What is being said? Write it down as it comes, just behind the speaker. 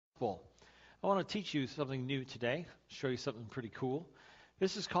I want to teach you something new today, show you something pretty cool.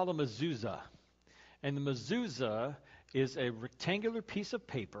 This is called a mezuzah. And the mezuzah is a rectangular piece of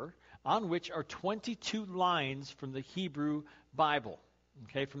paper on which are 22 lines from the Hebrew Bible,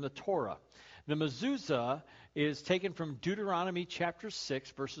 okay, from the Torah. The mezuzah is taken from Deuteronomy chapter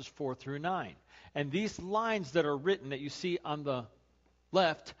 6, verses 4 through 9. And these lines that are written that you see on the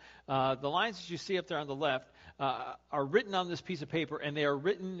left, the lines that you see up there on the left, are written on this piece of paper, and they are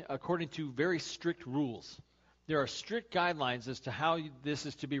written according to very strict rules. There are strict guidelines as to how this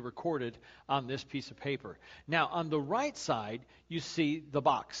is to be recorded on this piece of paper. Now, on the right side, you see the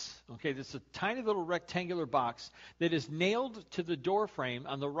box. Okay, this is a tiny little rectangular box that is nailed to the door frame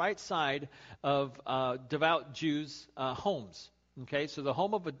on the right side of devout Jews' homes. Okay, so the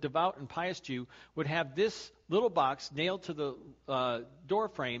home of a devout and pious Jew would have this little box nailed to the door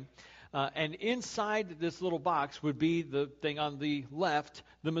frame, and inside this little box would be the thing on the left,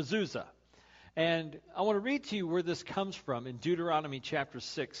 the mezuzah. And I want to read to you where this comes from in Deuteronomy chapter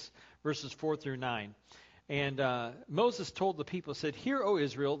 6, verses 4 through 9. And Moses told the people, said, "Hear, O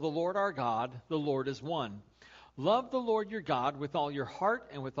Israel, the Lord our God, the Lord is one. Love the Lord your God with all your heart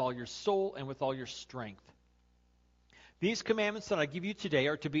and with all your soul and with all your strength. These commandments that I give you today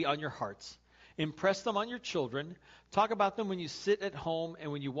are to be on your hearts. Impress them on your children. Talk about them when you sit at home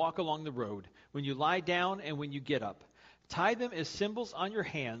and when you walk along the road, when you lie down and when you get up. Tie them as symbols on your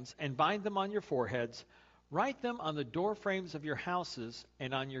hands and bind them on your foreheads. Write them on the door frames of your houses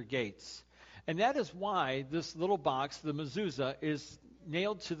and on your gates." And that is why this little box, the mezuzah, is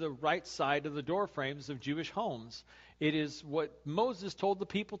nailed to the right side of the door frames of Jewish homes. It is what Moses told the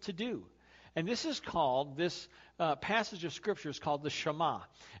people to do. And this is called, this passage of Scripture is called the Shema.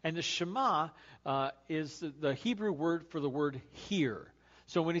 And the Shema is the Hebrew word for the word hear.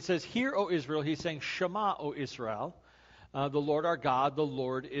 So when he says, "Hear, O Israel," he's saying, "Shema, O Israel. The Lord our God, the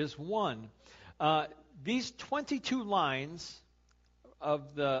Lord is one." These 22 lines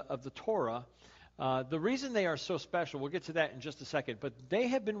of the Torah, the reason they are so special, we'll get to that in just a second, but they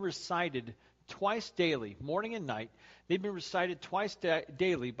have been recited twice daily, morning and night. They've been recited twice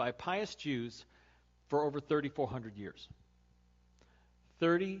daily by pious Jews for over 3,400 years.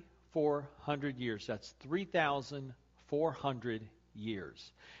 3,400 years. That's 3,400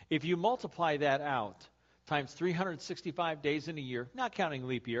 years. If you multiply that out times 365 days in a year, not counting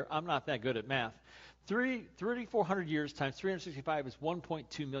leap year, I'm not that good at math, 3,400 years times 365 is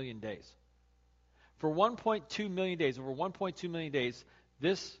 1.2 million days. For 1.2 million days, over 1.2 million days,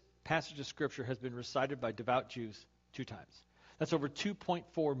 this passage of Scripture has been recited by devout Jews 2 times. That's over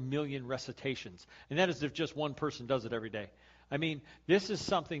 2.4 million recitations. And that is if just one person does it every day. I mean, this is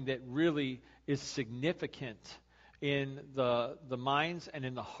something that really is significant in the minds and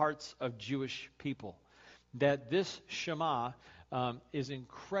in the hearts of Jewish people. That this Shema is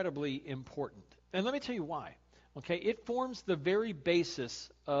incredibly important. And let me tell you why. Okay, it forms the very basis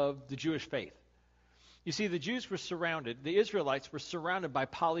of the Jewish faith. You see, the Jews were surrounded, the Israelites were surrounded by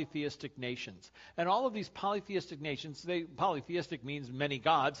polytheistic nations. And all of these polytheistic nations, polytheistic means many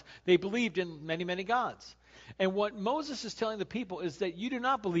gods, they believed in many, many gods. And what Moses is telling the people is that you do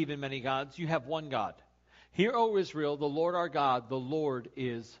not believe in many gods, you have one God. Hear, O Israel, the Lord our God, the Lord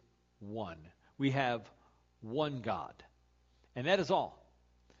is one. We have one God. And that is all.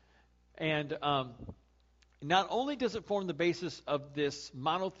 And not only does it form the basis of this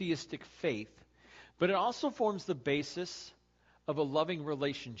monotheistic faith, but it also forms the basis of a loving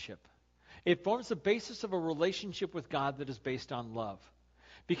relationship. It forms the basis of a relationship with God that is based on love.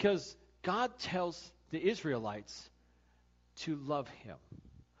 Because God tells the Israelites to love Him.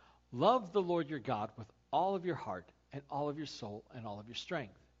 Love the Lord your God with all of your heart and all of your soul and all of your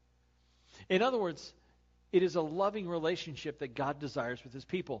strength. In other words, it is a loving relationship that God desires with His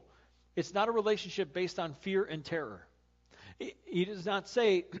people. It's not a relationship based on fear and terror. He does not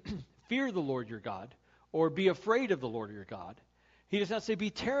say, "Fear the Lord your God," or "Be afraid of the Lord your God." He does not say, "Be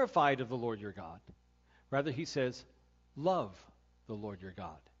terrified of the Lord your God." Rather, He says, "Love the Lord your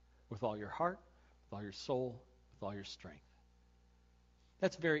God with all your heart, with all your soul, with all your strength."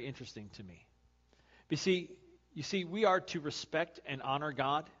 That's very interesting to me. You see, we are to respect and honor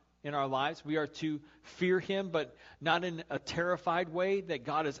God in our lives. We are to fear Him, but not in a terrified way that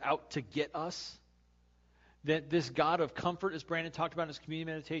God is out to get us. That this God of comfort, as Brandon talked about in his communion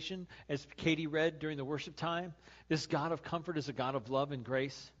meditation, as Katie read during the worship time, this God of comfort is a God of love and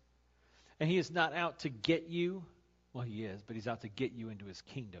grace. And He is not out to get you. Well, He is, but He's out to get you into His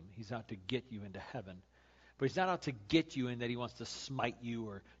kingdom. He's out to get you into heaven. But He's not out to get you in that He wants to smite you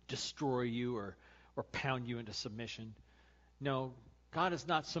or destroy you or pound you into submission. No, God is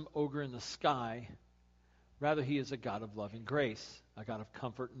not some ogre in the sky, Rather, he is a God of love and grace, a God of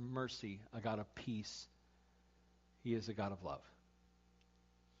comfort and mercy, a God of peace. He is a God of love.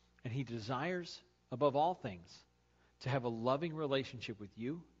 And he desires, above all things, to have a loving relationship with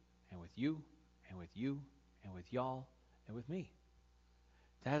you, and with you, and with you, and with y'all, and with me.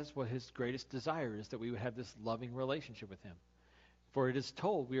 That is what his greatest desire is, that we would have this loving relationship with him. For it is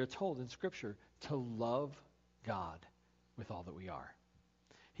told, we are told in Scripture, to love God with all that we are.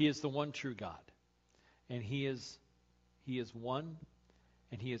 He is the one true God. And he is one,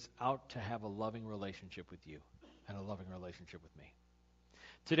 and he is out to have a loving relationship with you and a loving relationship with me.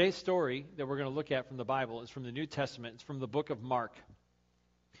 Today's story that we're going to look at from the Bible is from the New Testament. It's from the book of Mark.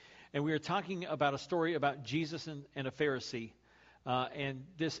 And we are talking about a story about Jesus and a Pharisee. And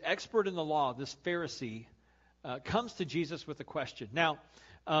this expert in the law, this Pharisee, comes to Jesus with a question. Now,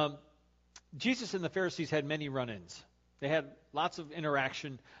 Jesus and the Pharisees had many run-ins. They had lots of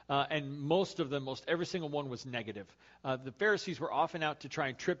interaction, and most every single one was negative. The Pharisees were often out to try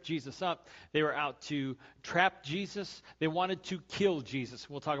and trip Jesus up. They were out to trap Jesus. They wanted to kill Jesus.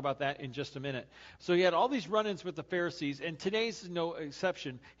 We'll talk about that in just a minute. So he had all these run-ins with the Pharisees, and today's is no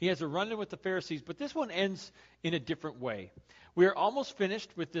exception. He has a run-in with the Pharisees, but this one ends in a different way. We are almost finished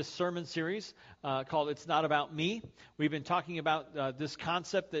with this sermon series called It's Not About Me. We've been talking about this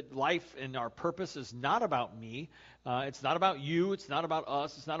concept that life and our purpose is not about me. It's not about you. It's not about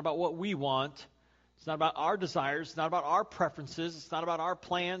us. It's not about what we want. It's not about our desires. It's not about our preferences. It's not about our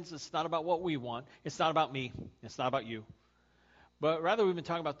plans. It's not about what we want. It's not about me. It's not about you. But rather, we've been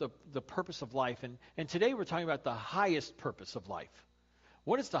talking about the purpose of life. And today we're talking about the highest purpose of life.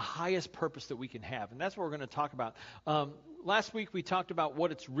 What is the highest purpose that we can have? And that's what we're going to talk about. Last week we talked about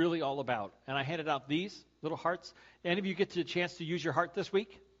what it's really all about. And I handed out these little hearts. Any of you get a chance to use your heart this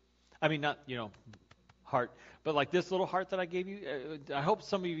week? I mean, not, heart, but like this little heart that I gave you. I hope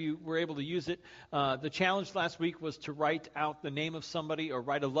some of you were able to use it. The challenge last week was to write out the name of somebody or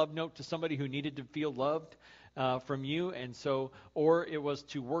write a love note to somebody who needed to feel loved from you. And so, or it was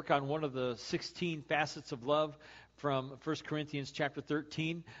to work on one of the 16 facets of love from 1 Corinthians chapter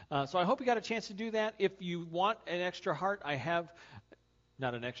 13. So I hope you got a chance to do that. If you want an extra heart, I have,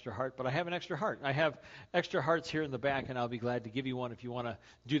 not an extra heart, but I have an extra heart. I have extra hearts here in the back, and I'll be glad to give you one if you want to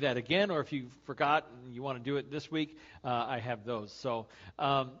do that again, or if you forgot and you want to do it this week, I have those. So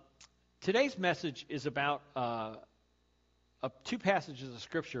today's message is about two passages of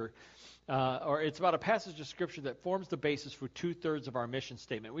Scripture, or it's about a passage of Scripture that forms the basis for 2/3 of our mission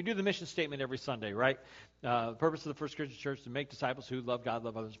statement. We do the mission statement every Sunday, right? The purpose of the First Christian Church is to make disciples who love God,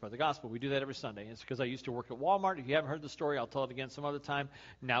 love others, spread the gospel. We do that every Sunday. It's because I used to work at Walmart. If you haven't heard the story, I'll tell it again some other time.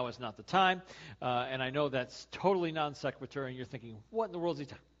 Now is not the time. And I know that's totally non sequitur, and you're thinking, what in the world is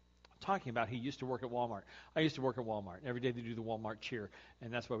he talking about? He used to work at Walmart. I used to work at Walmart. Every day they do the Walmart cheer,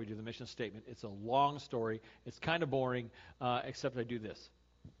 and that's why we do the mission statement. It's a long story. It's kind of boring, except I do this.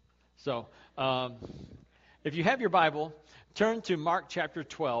 So, if you have your Bible, turn to Mark chapter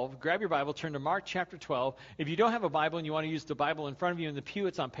 12. Grab your Bible, turn to Mark chapter 12. If you don't have a Bible and you want to use the Bible in front of you in the pew,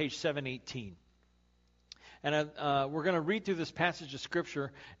 it's on page 718. And we're going to read through this passage of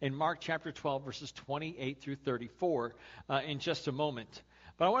Scripture in Mark chapter 12, verses 28 through 34 in just a moment.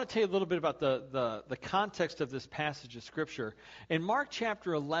 But I want to tell you a little bit about the context of this passage of Scripture. In Mark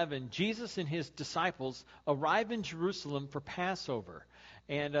chapter 11, Jesus and his disciples arrive in Jerusalem for Passover.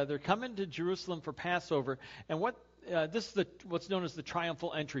 And they're coming to Jerusalem for Passover. And this is what's known as the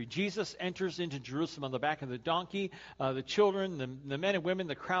triumphal entry. Jesus enters into Jerusalem on the back of the donkey. The children, the men and women,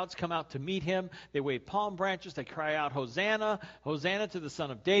 the crowds come out to meet him. They wave palm branches. They cry out, Hosanna, Hosanna to the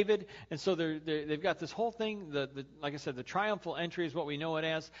Son of David. And so they've got this whole thing. Like I said, the triumphal entry is what we know it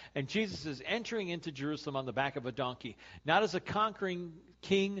as. And Jesus is entering into Jerusalem on the back of a donkey. Not as a conquering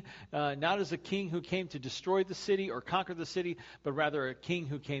king, not as a king who came to destroy the city or conquer the city, but rather a king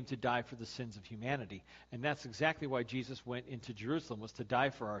who came to die for the sins of humanity. And that's exactly why Jesus went into Jerusalem, was to die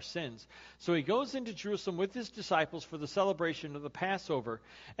for our sins. So he goes into Jerusalem with his disciples for the celebration of the Passover.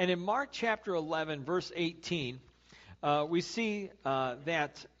 And in Mark chapter 11, verse 18, we see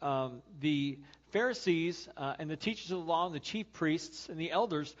that the Pharisees and the teachers of the law and the chief priests and the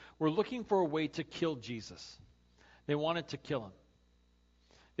elders were looking for a way to kill Jesus. They wanted to kill him.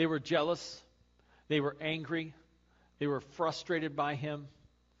 They were jealous, they were angry, they were frustrated by him,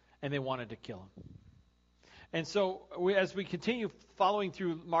 and they wanted to kill him. And so as we continue following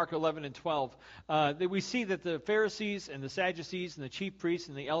through Mark 11 and 12, that we see that the Pharisees and the Sadducees and the chief priests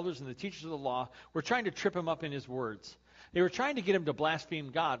and the elders and the teachers of the law were trying to trip him up in his words. They were trying to get him to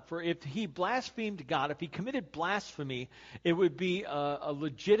blaspheme God. For if he blasphemed God, if he committed blasphemy, it would be a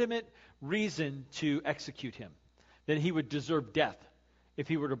legitimate reason to execute him, that he would deserve death if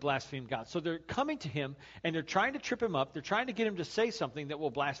he were to blaspheme God. So they're coming to him, and they're trying to trip him up. They're trying to get him to say something that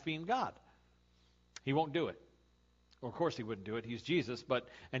will blaspheme God. He won't do it. Well, of course he wouldn't do it. He's Jesus,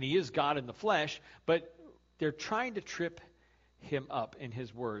 and he is God in the flesh, but they're trying to trip him up in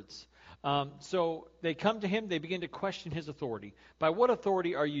his words. So they come to him. They begin to question his authority. By what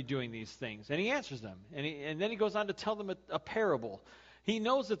authority are you doing these things? And he answers them. And then he goes on to tell them a parable. He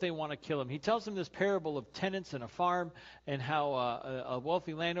knows that they want to kill him. He tells them this parable of tenants in a farm and how a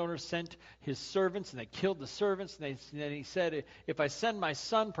wealthy landowner sent his servants, and they killed the servants. And then he said, if I send my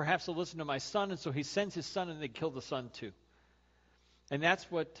son, perhaps they'll listen to my son. And so he sends his son, and they kill the son too. And that's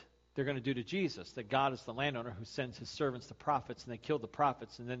what they're going to do to Jesus, that God is the landowner who sends his servants, the prophets, and they kill the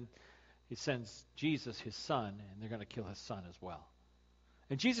prophets. And then he sends Jesus, his son, and they're going to kill his son as well.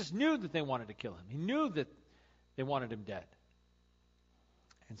 And Jesus knew that they wanted to kill him. He knew that they wanted him dead.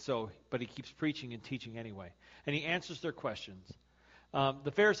 And so, but he keeps preaching and teaching anyway. And he answers their questions.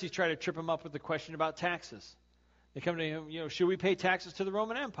 The Pharisees try to trip him up with the question about taxes. They come to him, should we pay taxes to the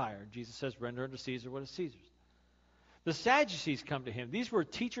Roman Empire? Jesus says, render unto Caesar what is Caesar's. The Sadducees come to him. These were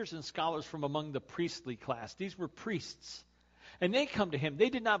teachers and scholars from among the priestly class. These were priests. And they come to him. They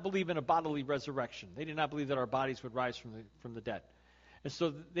did not believe in a bodily resurrection. They did not believe that our bodies would rise from the dead. And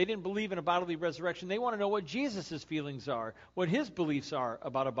so they didn't believe in a bodily resurrection. They want to know what Jesus' feelings are, what his beliefs are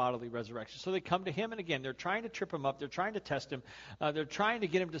about a bodily resurrection. So they come to him, and again, they're trying to trip him up. They're trying to test him. They're trying to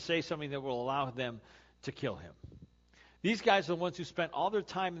get him to say something that will allow them to kill him. These guys are the ones who spent all their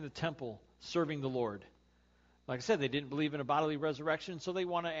time in the temple serving the Lord. Like I said, they didn't believe in a bodily resurrection, so they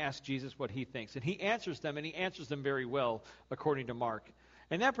want to ask Jesus what he thinks. And he answers them, and he answers them very well, according to Mark.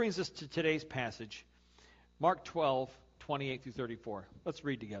 And that brings us to today's passage, Mark 12, 28 through 34. Let's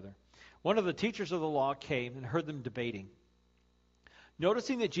read together. One of the teachers of the law came and heard them debating.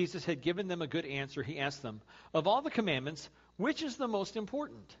 Noticing that Jesus had given them a good answer, he asked them, of all the commandments, which is the most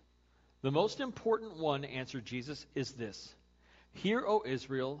important? The most important one, answered Jesus, is this. Hear, O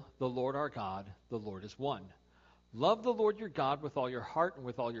Israel, the Lord our God, the Lord is one. Love the Lord your God with all your heart and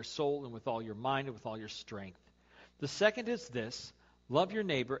with all your soul and with all your mind and with all your strength. The second is this, love your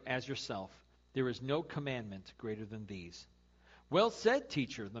neighbor as yourself. There is no commandment greater than these. Well said,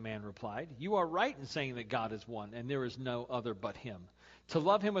 teacher, the man replied. You are right in saying that God is one, and there is no other but him. To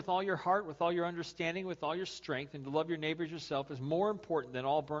love him with all your heart, with all your understanding, with all your strength, and to love your neighbors yourself is more important than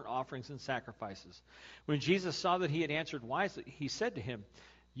all burnt offerings and sacrifices. When Jesus saw that he had answered wisely, he said to him,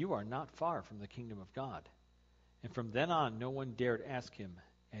 you are not far from the kingdom of God. And from then on, no one dared ask him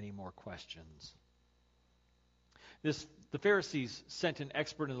any more questions. The Pharisees sent an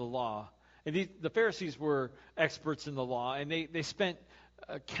expert in the law. And the Pharisees were experts in the law, and they spent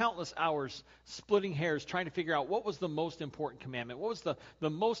countless hours splitting hairs trying to figure out what was the most important commandment, what was the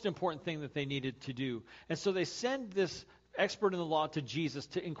most important thing that they needed to do. And so they send this expert in the law to Jesus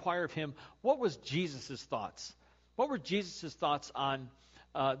to inquire of him, what was Jesus' thoughts? What were Jesus' thoughts on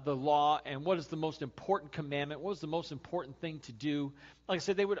the law, and what is the most important commandment? What was the most important thing to do? Like I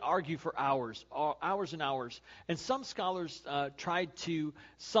said, they would argue for hours and hours. And some scholars tried to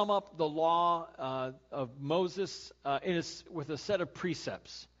sum up the law of Moses with a set of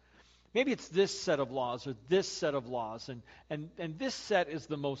precepts. Maybe it's this set of laws or this set of laws, and this set is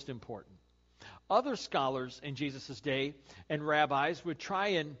the most important. Other scholars in Jesus' day and rabbis would try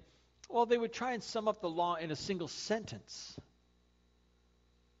and sum up the law in a single sentence.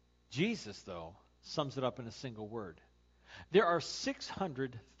 Jesus, though, sums it up in a single word. There are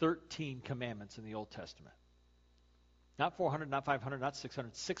 613 commandments in the Old Testament. Not 400, not 500, not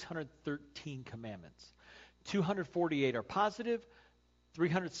 600, 613 commandments. 248 are positive,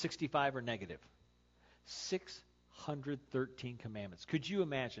 365 are negative. 613 commandments. Could you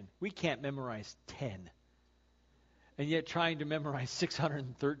imagine? We can't memorize 10. And yet trying to memorize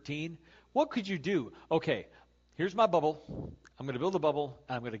 613? What could you do? Okay, here's my bubble. I'm going to build a bubble,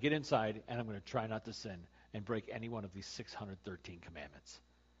 and I'm going to get inside, and I'm going to try not to sin and break any one of these 613 commandments.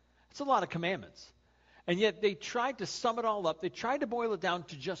 It's a lot of commandments. And yet they tried to sum it all up. They tried to boil it down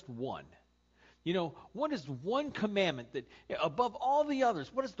to just one. What is one commandment that, above all the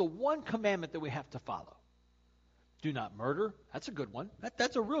others, what is the one commandment that we have to follow? Do not murder. That's a good one.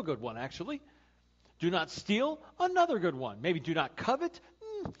 That's a real good one, actually. Do not steal. Another good one. Maybe do not covet.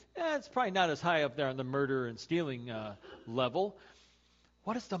 It's probably not as high up there on the murder and stealing level.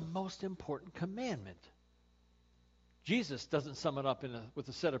 What is the most important commandment? Jesus doesn't sum it up with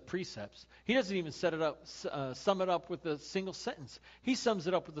a set of precepts. He doesn't even sum it up with a single sentence. He sums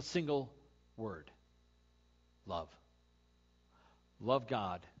it up with a single word. Love. Love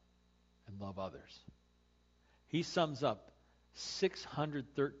God and love others. He sums up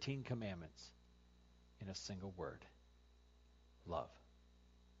 613 commandments in a single word. Love.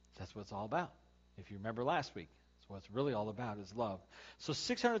 That's what it's all about. If you remember last week, that's what it's really all about is love. So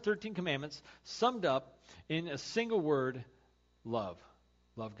 613 commandments summed up in a single word, love.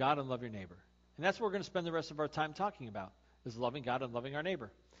 Love God and love your neighbor. And that's what we're going to spend the rest of our time talking about, is loving God and loving our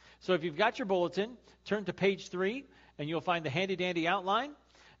neighbor. So if you've got your bulletin, turn to page 3, and you'll find the handy-dandy outline.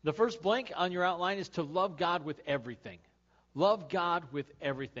 The first blank on your outline is to love God with everything. Love God with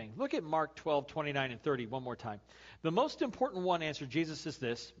everything. Look at Mark 12, 29, and 30 one more time. The most important one, answered Jesus, is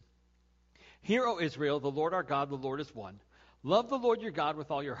this. Hear, O Israel, the Lord our God, the Lord is one. Love the Lord your God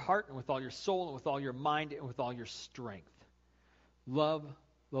with all your heart and with all your soul and with all your mind and with all your strength. Love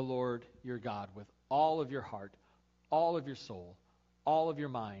the Lord your God with all of your heart, all of your soul, all of your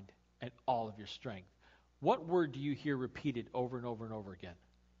mind, and all of your strength. What word do you hear repeated over and over and over again?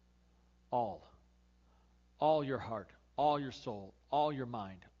 All. All your heart, all your soul, all your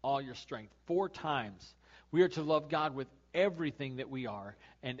mind, all your strength. 4 times. We are to love God with everything that we are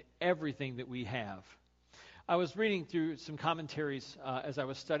and everything that we have. I was reading through some commentaries as I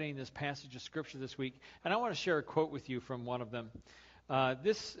was studying this passage of Scripture this week, and I want to share a quote with you from one of them.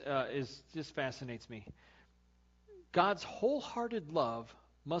 This just fascinates me. God's wholehearted love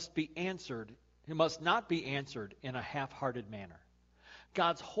must be answered. It must not be answered in a half-hearted manner.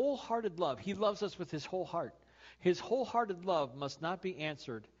 God's wholehearted love, He loves us with His whole heart. His wholehearted love must not be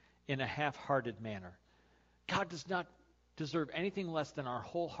answered in a half-hearted manner. God does not deserve anything less than our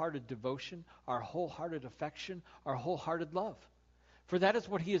wholehearted devotion, our wholehearted affection, our wholehearted love. For that is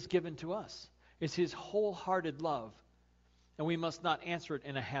what He has given to us, is His wholehearted love. And we must not answer it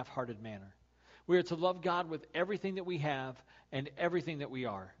in a half-hearted manner. We are to love God with everything that we have and everything that we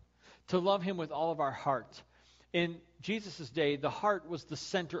are. To love Him with all of our heart. In Jesus' day, the heart was the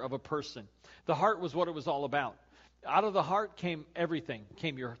center of a person. The heart was what it was all about. Out of the heart came everything.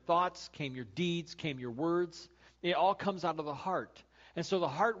 Came your thoughts, came your deeds, came your words. It all comes out of the heart. And so the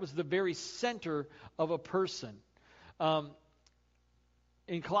heart was the very center of a person.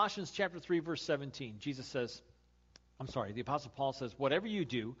 In Colossians chapter 3, verse 17, the Apostle Paul says, whatever you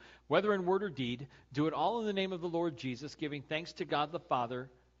do, whether in word or deed, do it all in the name of the Lord Jesus, giving thanks to God the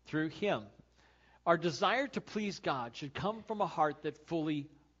Father through Him. Our desire to please God should come from a heart that fully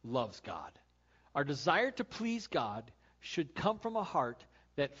loves God. Our desire to please God should come from a heart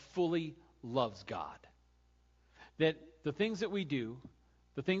that fully loves God. That the things that we do,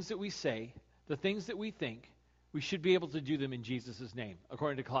 the things that we say, the things that we think, we should be able to do them in Jesus' name,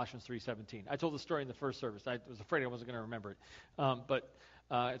 according to Colossians 3:17. I told the story in the first service. I was afraid I wasn't going to remember it, but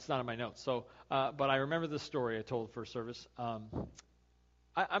it's not in my notes. So, but I remember the story I told the first service. I'm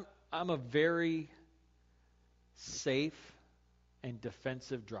a very safe and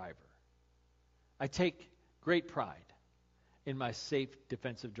defensive driver. I take great pride in my safe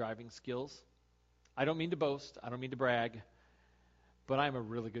defensive driving skills. I don't mean to boast. I don't mean to brag, but I'm a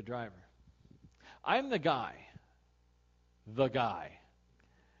really good driver. I'm the guy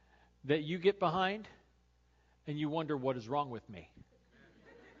that you get behind and you wonder what is wrong with me.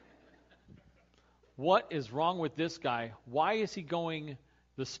 What is wrong with this guy? Why is he going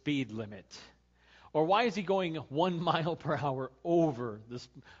the speed limit? Or why is he going 1 mile per hour over this,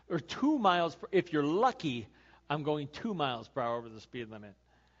 or 2 miles per, if you're lucky, I'm going 2 miles per hour over the speed limit.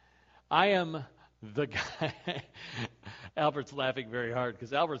 I am the guy. Albert's laughing very hard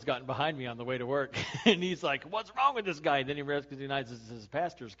because Albert's gotten behind me on the way to work. And he's like, what's wrong with this guy? And then he realizes because he knows it's his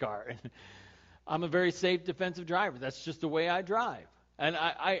pastor's car. I'm a very safe defensive driver. That's just the way I drive. And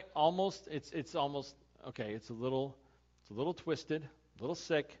I almost, it's almost, okay, it's a little twisted, a little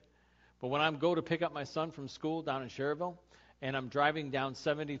sick. But when I go to pick up my son from school down in Cherville, and I'm driving down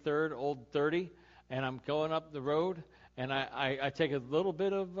 73rd, Old 30, and I'm going up the road, and I take a little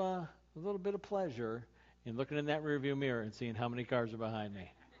bit of pleasure in looking in that rearview mirror and seeing how many cars are behind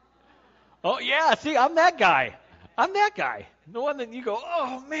me. Oh yeah, see, I'm that guy. The one that you go,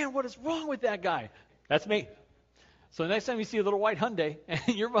 oh man, what is wrong with that guy? That's me. So the next time you see a little white Hyundai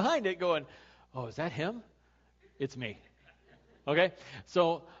and you're behind it going, oh, is that him? It's me. Okay?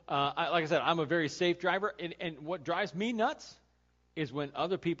 So, like I said, I'm a very safe driver. And what drives me nuts is when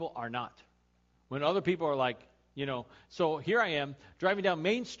other people are not. When other people are like, so here I am driving down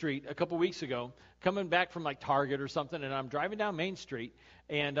Main Street a couple weeks ago, coming back from like Target or something, and I'm driving down Main Street,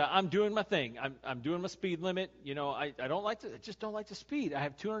 and I'm doing my thing. I'm doing my speed limit. I just don't like to speed. I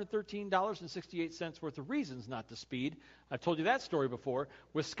have $213.68 worth of reasons not to speed. I've told you that story before.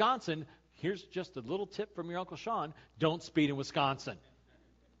 Wisconsin, here's just a little tip from your Uncle Sean, don't speed in Wisconsin.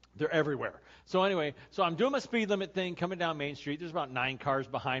 They're everywhere. So anyway, I'm doing my speed limit thing, coming down Main Street. There's about 9 cars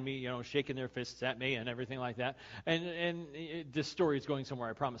behind me, shaking their fists at me and everything like that. And this story is going somewhere,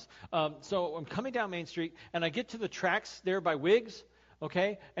 I promise. So I'm coming down Main Street, and I get to the tracks there by Wiggs,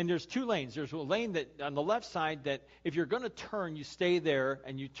 okay? And there's two lanes. There's a lane that on the left side that if you're going to turn, you stay there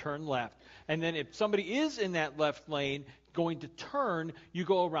and you turn left. And then if somebody is in that left lane going to turn, you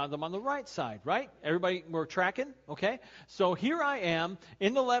go around them on the right side, right? Everybody, we're tracking, okay? So here I am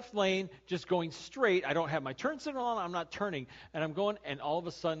in the left lane, just going straight. I don't have my turn signal on. I'm not turning. And I'm going, and all of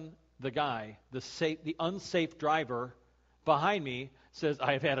a sudden, the guy, the unsafe driver behind me says,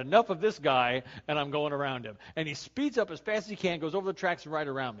 I have had enough of this guy, and I'm going around him. And he speeds up as fast as he can, goes over the tracks and right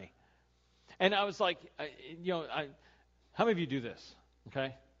around me. And I was like, how many of you do this,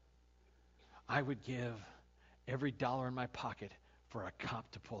 okay? I would give every dollar in my pocket for a cop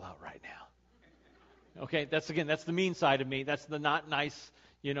to pull out right now. Okay, that's the mean side of me. That's the not nice,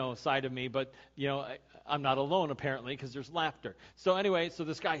 side of me. But, I'm not alone apparently because there's laughter. So anyway, so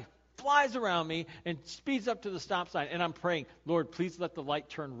this guy flies around me and speeds up to the stop sign, and I'm praying, Lord, please let the light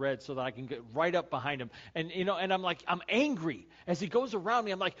turn red so that I can get right up behind him. And and I'm like, I'm angry as he goes around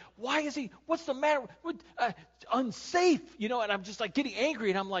me. I'm like, what's the matter? Unsafe, and I'm just like getting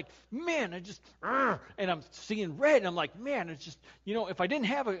angry, and I'm like, man, and I'm seeing red, and I'm like, man, it's just, if I didn't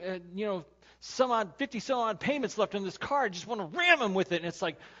have 50 some odd payments left on this car, I just want to ram him with it. And it's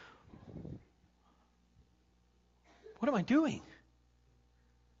like, what am I doing?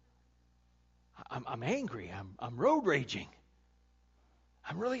 I'm angry. I'm road raging.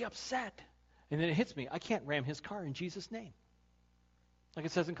 I'm really upset. And then it hits me. I can't ram his car in Jesus' name. Like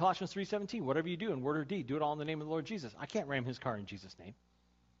it says in Colossians 3:17, whatever you do in word or deed, do it all in the name of the Lord Jesus. I can't ram his car in Jesus' name.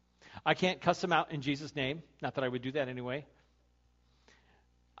 I can't cuss him out in Jesus' name. Not that I would do that anyway.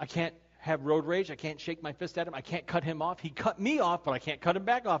 I can't have road rage. I can't shake my fist at him. I can't cut him off. He cut me off, but I can't cut him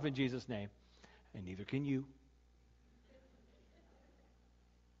back off in Jesus' name. And neither can you.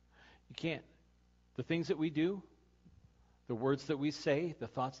 You can't. The things that we do, the words that we say, the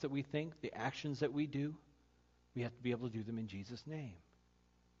thoughts that we think, the actions that we do, we have to be able to do them in Jesus' name.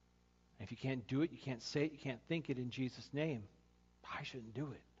 And if you can't do it, you can't say it, you can't think it in Jesus' name, I shouldn't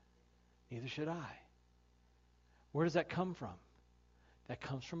do it. Neither should I. Where does that come from? That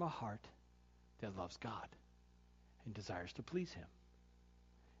comes from a heart that loves God and desires to please him.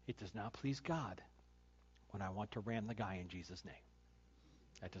 It does not please God when I want to ram the guy in Jesus' name.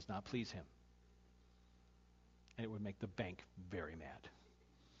 That does not please him. And it would make the bank very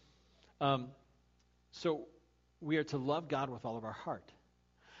mad. So we are to love God with all of our heart.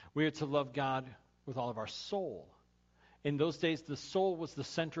 We are to love God with all of our soul. In those days, the soul was the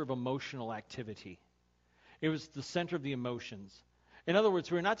center of emotional activity. It was the center of the emotions. In other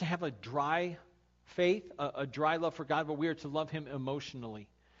words, we're not to have a dry faith, a dry love for God, but we are to love him emotionally.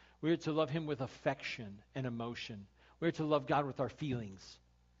 We are to love him with affection and emotion. We are to love God with our feelings.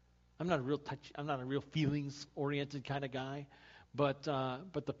 I'm not a real feelings-oriented kind of guy, but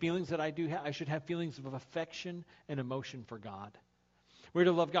the feelings that I do have, I should have feelings of affection and emotion for God. We're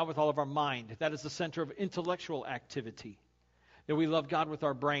to love God with all of our mind. That is the center of intellectual activity. That we love God with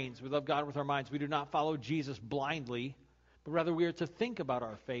our brains. We love God with our minds. We do not follow Jesus blindly, but rather we are to think about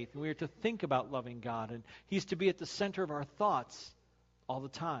our faith, and we are to think about loving God, and he's to be at the center of our thoughts all the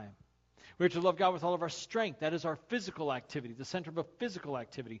time. We're to love God with all of our strength. That is our physical activity, the center of a physical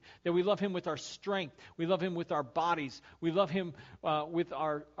activity. That we love him with our strength. We love him with our bodies. We love him with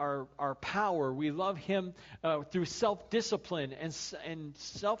our power. We love him through self-discipline and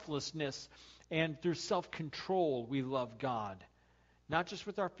selflessness, and through self-control. We love God. Not just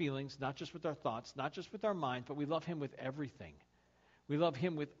with our feelings, not just with our thoughts, not just with our minds, but we love him with everything. We love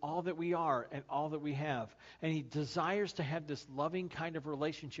him with all that we are and all that we have. And he desires to have this loving kind of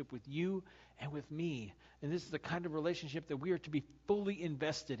relationship with you and with me. And this is the kind of relationship that we are to be fully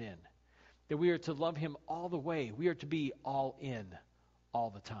invested in. That we are to love him all the way. We are to be all in all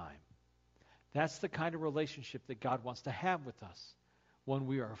the time. That's the kind of relationship that God wants to have with us. When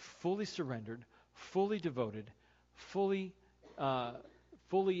we are fully surrendered, fully devoted, fully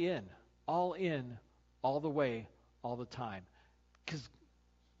in, all the way, all the time. Because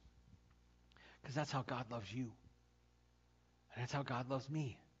that's how God loves you. And that's how God loves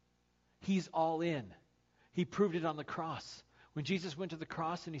me. He's all in. He proved it on the cross. When Jesus went to the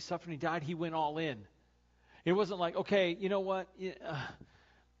cross and he suffered and he died, he went all in. It wasn't like, okay, you know what?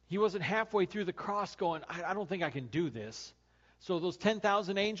 He wasn't halfway through the cross going, I don't think I can do this. So those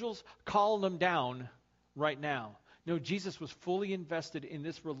 10,000 angels, calling them down right now. No, Jesus was fully invested in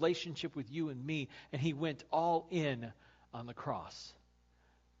this relationship with you and me, and he went all in on the cross.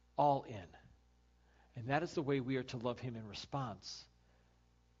 All in. And that is the way we are to love him in response.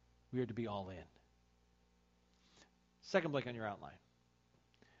 We are to be all in. Second blank on your outline.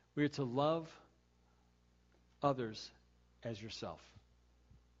 We are to love others as yourself.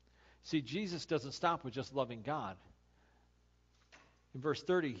 See, Jesus doesn't stop with just loving God. In verse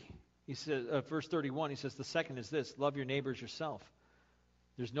 30, he says, verse 31, he says, the second is this, love your neighbor as yourself.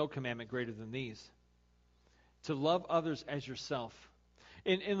 There's no commandment greater than these. To love others as yourself.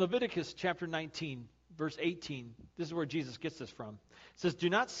 In Leviticus chapter 19, verse 18, this is where Jesus gets this from. It says, do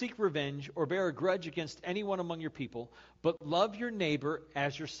not seek revenge or bear a grudge against anyone among your people, but love your neighbor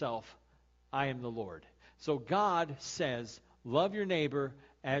as yourself. I am the Lord. So God says, love your neighbor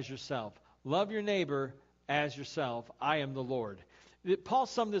as yourself. Love your neighbor as yourself. I am the Lord. Paul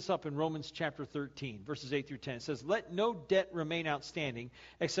summed this up in Romans chapter 13, verses 8 through 10. It says, let no debt remain outstanding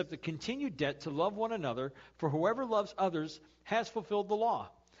except the continued debt to love one another, for whoever loves others has fulfilled the law.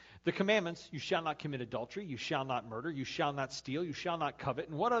 The commandments, you shall not commit adultery, you shall not murder, you shall not steal, you shall not covet,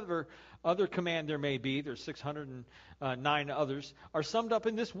 and whatever other command there may be, there's 609 others, are summed up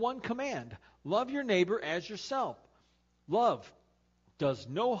in this one command. Love your neighbor as yourself. Love does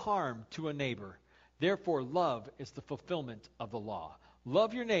no harm to a neighbor. Therefore, love is the fulfillment of the law.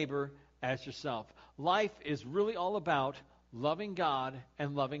 Love your neighbor as yourself. Life is really all about loving God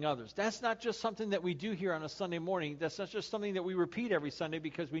and loving others. That's not just something that we do here on a Sunday morning. That's not just something that we repeat every Sunday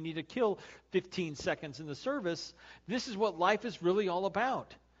because we need to kill 15 seconds in the service. This is what life is really all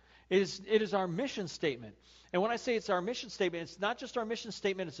about. It is our mission statement. And when I say it's our mission statement, it's not just our mission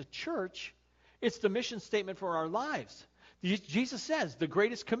statement as a church. It's the mission statement for our lives. Jesus says the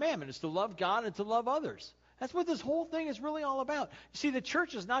greatest commandment is to love God and to love others. That's what this whole thing is really all about. You see, the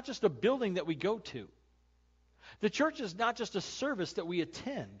church is not just a building that we go to. The church is not just a service that we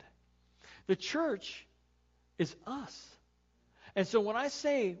attend. The church is us. And so when I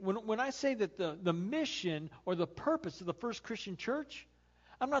say that the mission or the purpose of the First Christian Church,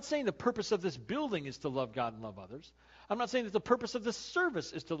 I'm not saying the purpose of this building is to love God and love others. I'm not saying that the purpose of this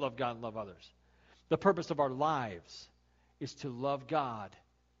service is to love God and love others. The purpose of our lives is to love God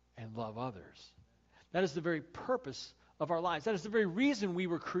and love others. That is the very purpose of our lives. That is the very reason we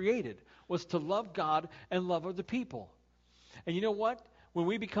were created, was to love God and love other people. And you know what? When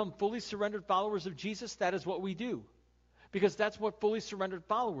we become fully surrendered followers of Jesus, that is what we do. Because that's what fully surrendered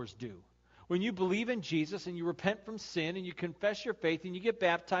followers do. When you believe in Jesus and you repent from sin and you confess your faith and you get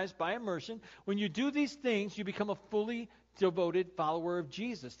baptized by immersion, when you do these things, you become a fully devoted follower of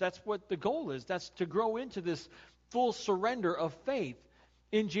Jesus. That's what the goal is. That's to grow into this full surrender of faith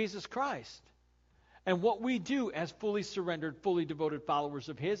in Jesus Christ. And what we do as fully surrendered, fully devoted followers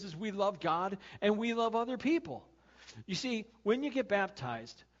of His is we love God and we love other people. You see, when you get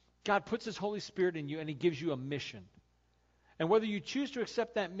baptized, God puts His Holy Spirit in you and He gives you a mission. And whether you choose to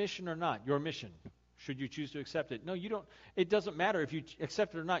accept that mission or not, your mission, should you choose to accept it, no, you don't. It doesn't matter if you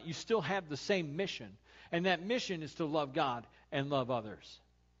accept it or not. You still have the same mission. And that mission is to love God and love others.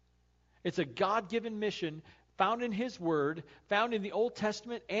 It's a God-given mission found in His Word, found in the Old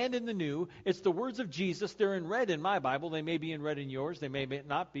Testament and in the New. It's the words of Jesus. They're in red in my Bible. They may be in red in yours. They may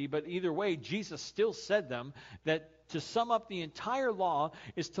not be. But either way, Jesus still said them, that to sum up the entire law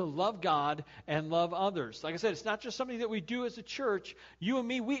is to love God and love others. Like I said, it's not just something that we do as a church. You and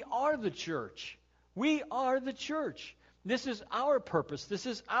me, we are the church. We are the church. This is our purpose. This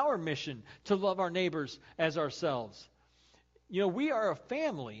is our mission, to love our neighbors as ourselves. You know, we are a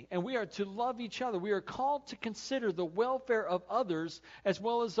family, and we are to love each other. We are called to consider the welfare of others as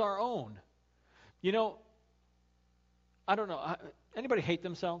well as our own. You know, I don't know. Anybody hate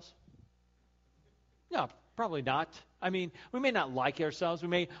themselves? No, probably not. I mean, we may not like ourselves. We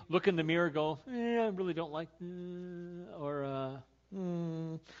may look in the mirror and go, I really don't like, You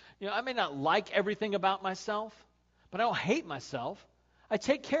know, I may not like everything about myself, but I don't hate myself. I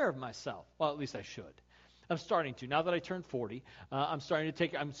take care of myself. Well, at least I should. I'm starting to. Now that I turned 40, I'm starting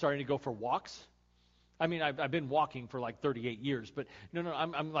to go for walks. I mean, I've been walking for like 38 years, but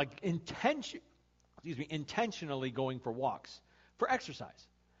I'm like intentionally going for walks, for exercise.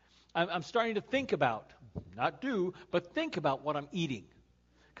 I'm starting to think about, not do, but think about what I'm eating,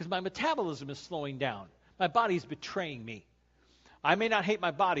 because my metabolism is slowing down. My body's betraying me. I may not hate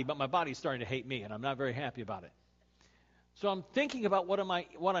my body, but my body's starting to hate me, and I'm not very happy about it. So I'm thinking about what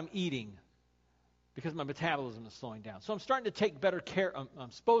I'm eating, because my metabolism is slowing down. So I'm starting to take better care.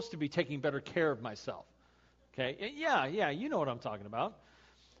 I'm supposed to be taking better care of myself. Okay? Yeah, you know what I'm talking about.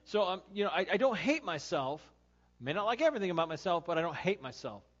 So I don't hate myself. I may not like everything about myself, but I don't hate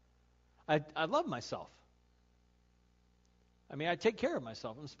myself. I love myself. I mean, I take care of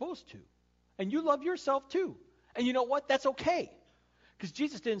myself. I'm supposed to. And you love yourself too. And you know what? That's okay. Because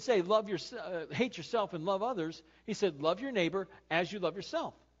Jesus didn't say hate yourself and love others. He said love your neighbor as you love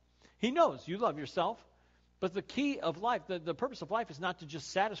yourself. He knows you love yourself, but the key of life, the purpose of life is not to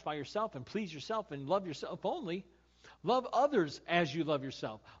just satisfy yourself and please yourself and love yourself only. Love others as you love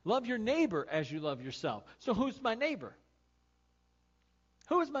yourself. Love your neighbor as you love yourself. So who's my neighbor?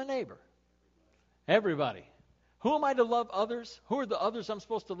 Who is my neighbor? Everybody. Who am I to love others? Who are the others I'm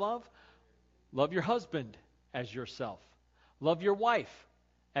supposed to love? Love your husband as yourself. Love your wife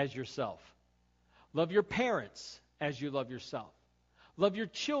as yourself. Love your parents as you love yourself. Love your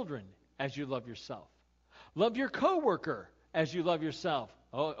children as you love yourself. Love your coworker as you love yourself.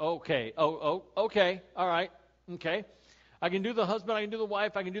 Oh, okay. Okay. All right. Okay. I can do the husband, I can do the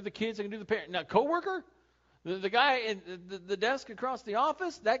wife, I can do the kids, I can do the parent. Now, coworker? The guy in the desk across the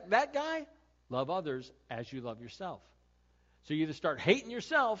office, that guy? Love others as you love yourself. So you either start hating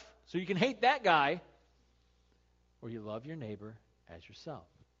yourself so you can hate that guy, or you love your neighbor as yourself.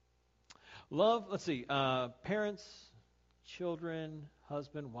 Love, let's see, parents, children,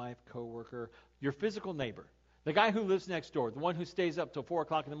 husband, wife, coworker, your physical neighbor, the guy who lives next door, the one who stays up till 4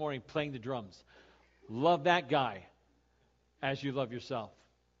 o'clock in the morning playing the drums. Love that guy as you love yourself.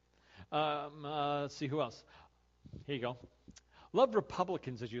 Let's see, who else? Here you go. Love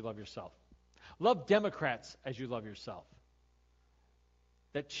Republicans as you love yourself. Love Democrats as you love yourself.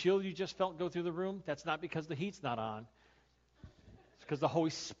 That chill you just felt go through the room, that's not because the heat's not on. It's because the Holy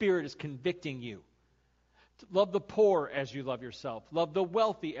Spirit is convicting you. Love the poor as you love yourself. Love the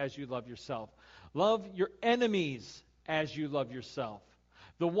wealthy as you love yourself. Love your enemies as you love yourself.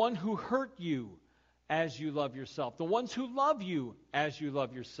 The one who hurt you as you love yourself. The ones who love you as you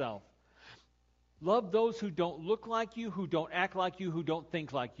love yourself. Love those who don't look like you, who don't act like you, who don't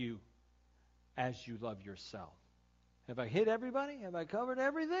think like you, as you love yourself. Have I hit everybody? Have I covered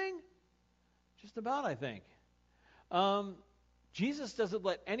everything? Just about, I think. Jesus doesn't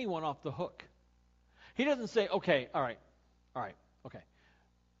let anyone off the hook. He doesn't say, okay, all right, okay.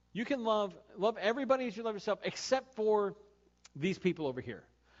 You can love everybody as you love yourself except for these people over here.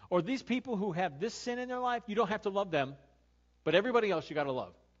 Or these people who have this sin in their life, you don't have to love them, but everybody else you got to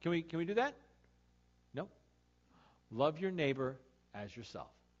love. Can we do that? No. Love your neighbor as yourself.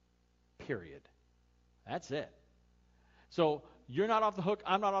 Period. That's it. So you're not off the hook.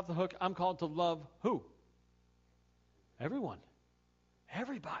 I'm not off the hook. I'm called to love who? Everyone.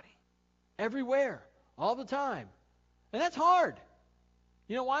 Everybody. Everywhere. All the time. And that's hard.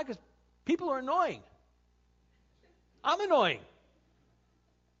 You know why? Because people are annoying. I'm annoying.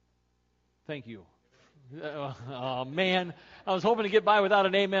 Thank you. Oh, man. I was hoping to get by without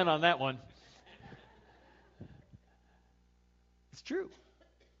an amen on that one. It's true.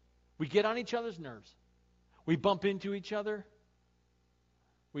 We get on each other's nerves. We bump into each other.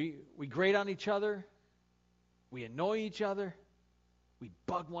 We grate on each other. We annoy each other. We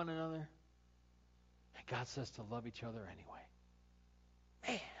bug one another. And God says to love each other anyway.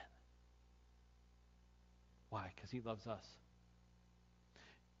 Man. Why? Because He loves us.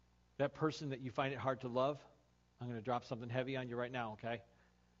 That person that you find it hard to love, I'm going to drop something heavy on you right now, okay?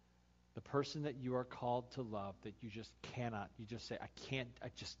 The person that you are called to love that you just cannot, you just say, I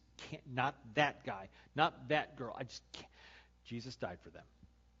just can't, not that guy, not that girl, I just can't. Jesus died for them.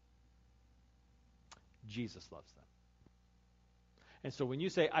 Jesus loves them. And so when you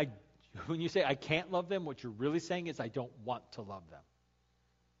say I can't love them, what you're really saying is I don't want to love them.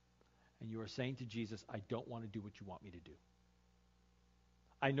 And you are saying to Jesus, I don't want to do what you want me to do.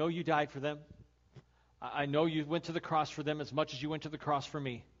 I know you died for them. I know you went to the cross for them as much as you went to the cross for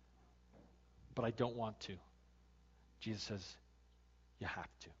me. But I don't want to. Jesus says, you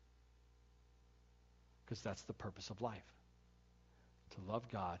have to. Because that's the purpose of life. To love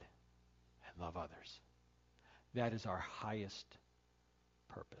God and love others. That is our highest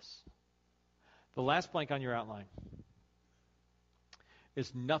purpose. The last blank on your outline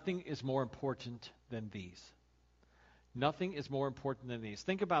is nothing is more important than these. Nothing is more important than these.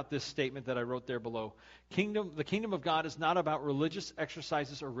 Think about this statement that I wrote there below. The kingdom of God is not about religious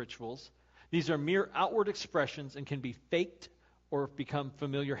exercises or rituals. These are mere outward expressions and can be faked or become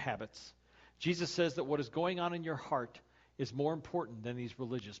familiar habits. Jesus says that what is going on in your heart is more important than these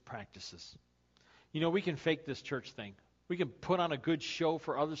religious practices. You know, we can fake this church thing. We can put on a good show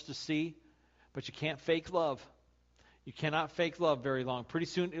for others to see, but you can't fake love. You cannot fake love very long. Pretty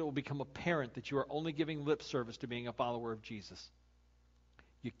soon it will become apparent that you are only giving lip service to being a follower of Jesus.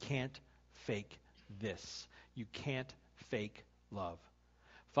 You can't fake this. You can't fake love.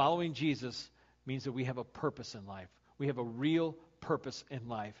 Following Jesus means that we have a purpose in life. We have a real purpose in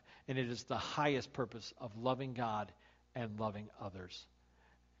life, and it is the highest purpose of loving God and loving others.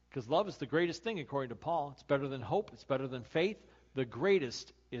 Because love is the greatest thing, according to Paul. It's better than hope. It's better than faith. The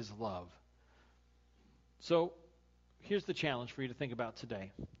greatest is love. So, here's the challenge for you to think about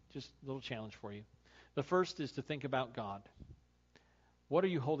today. Just a little challenge for you. The first is to think about God. What are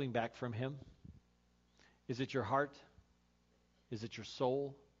you holding back from Him? Is it your heart? Is it your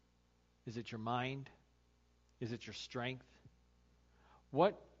soul? Is it your mind? Is it your strength?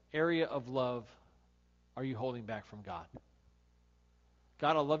 What area of love are you holding back from God?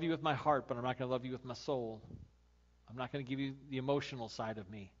 God, I'll love you with my heart, but I'm not going to love you with my soul. I'm not going to give you the emotional side of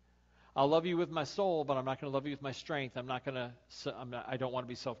me. I'll love you with my soul, but I'm not going to love you with my strength. I don't want to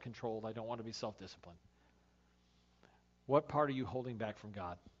be self-controlled. I don't want to be self-disciplined. What part are you holding back from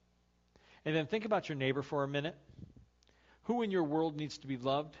God? And then think about your neighbor for a minute. Who in your world needs to be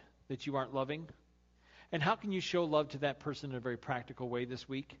loved that you aren't loving? And how can you show love to that person in a very practical way this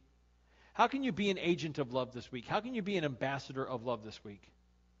week? How can you be an agent of love this week? How can you be an ambassador of love this week?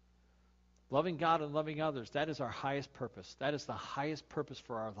 Loving God and loving others, that is our highest purpose. That is the highest purpose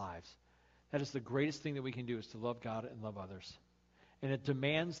for our lives. That is the greatest thing that we can do, is to love God and love others. And it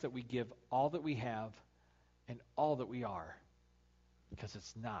demands that we give all that we have and all that we are, because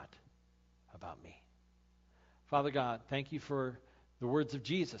it's not about me. Father God, thank you for the words of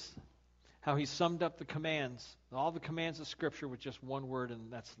Jesus, how he summed up the commands, all the commands of Scripture with just one word,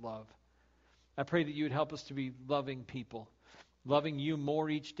 and that's love. I pray that you would help us to be loving people, loving you more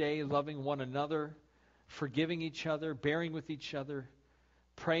each day, loving one another, forgiving each other, bearing with each other,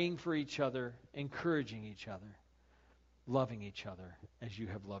 praying for each other, encouraging each other, loving each other as you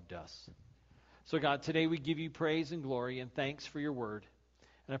have loved us. So God, today we give you praise and glory and thanks for your word.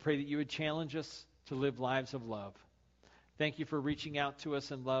 And I pray that you would challenge us to live lives of love. Thank you for reaching out to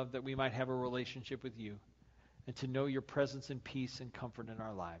us in love, that we might have a relationship with you and to know your presence and peace and comfort in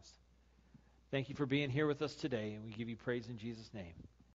our lives. Thank you for being here with us today, and we give you praise in Jesus' name.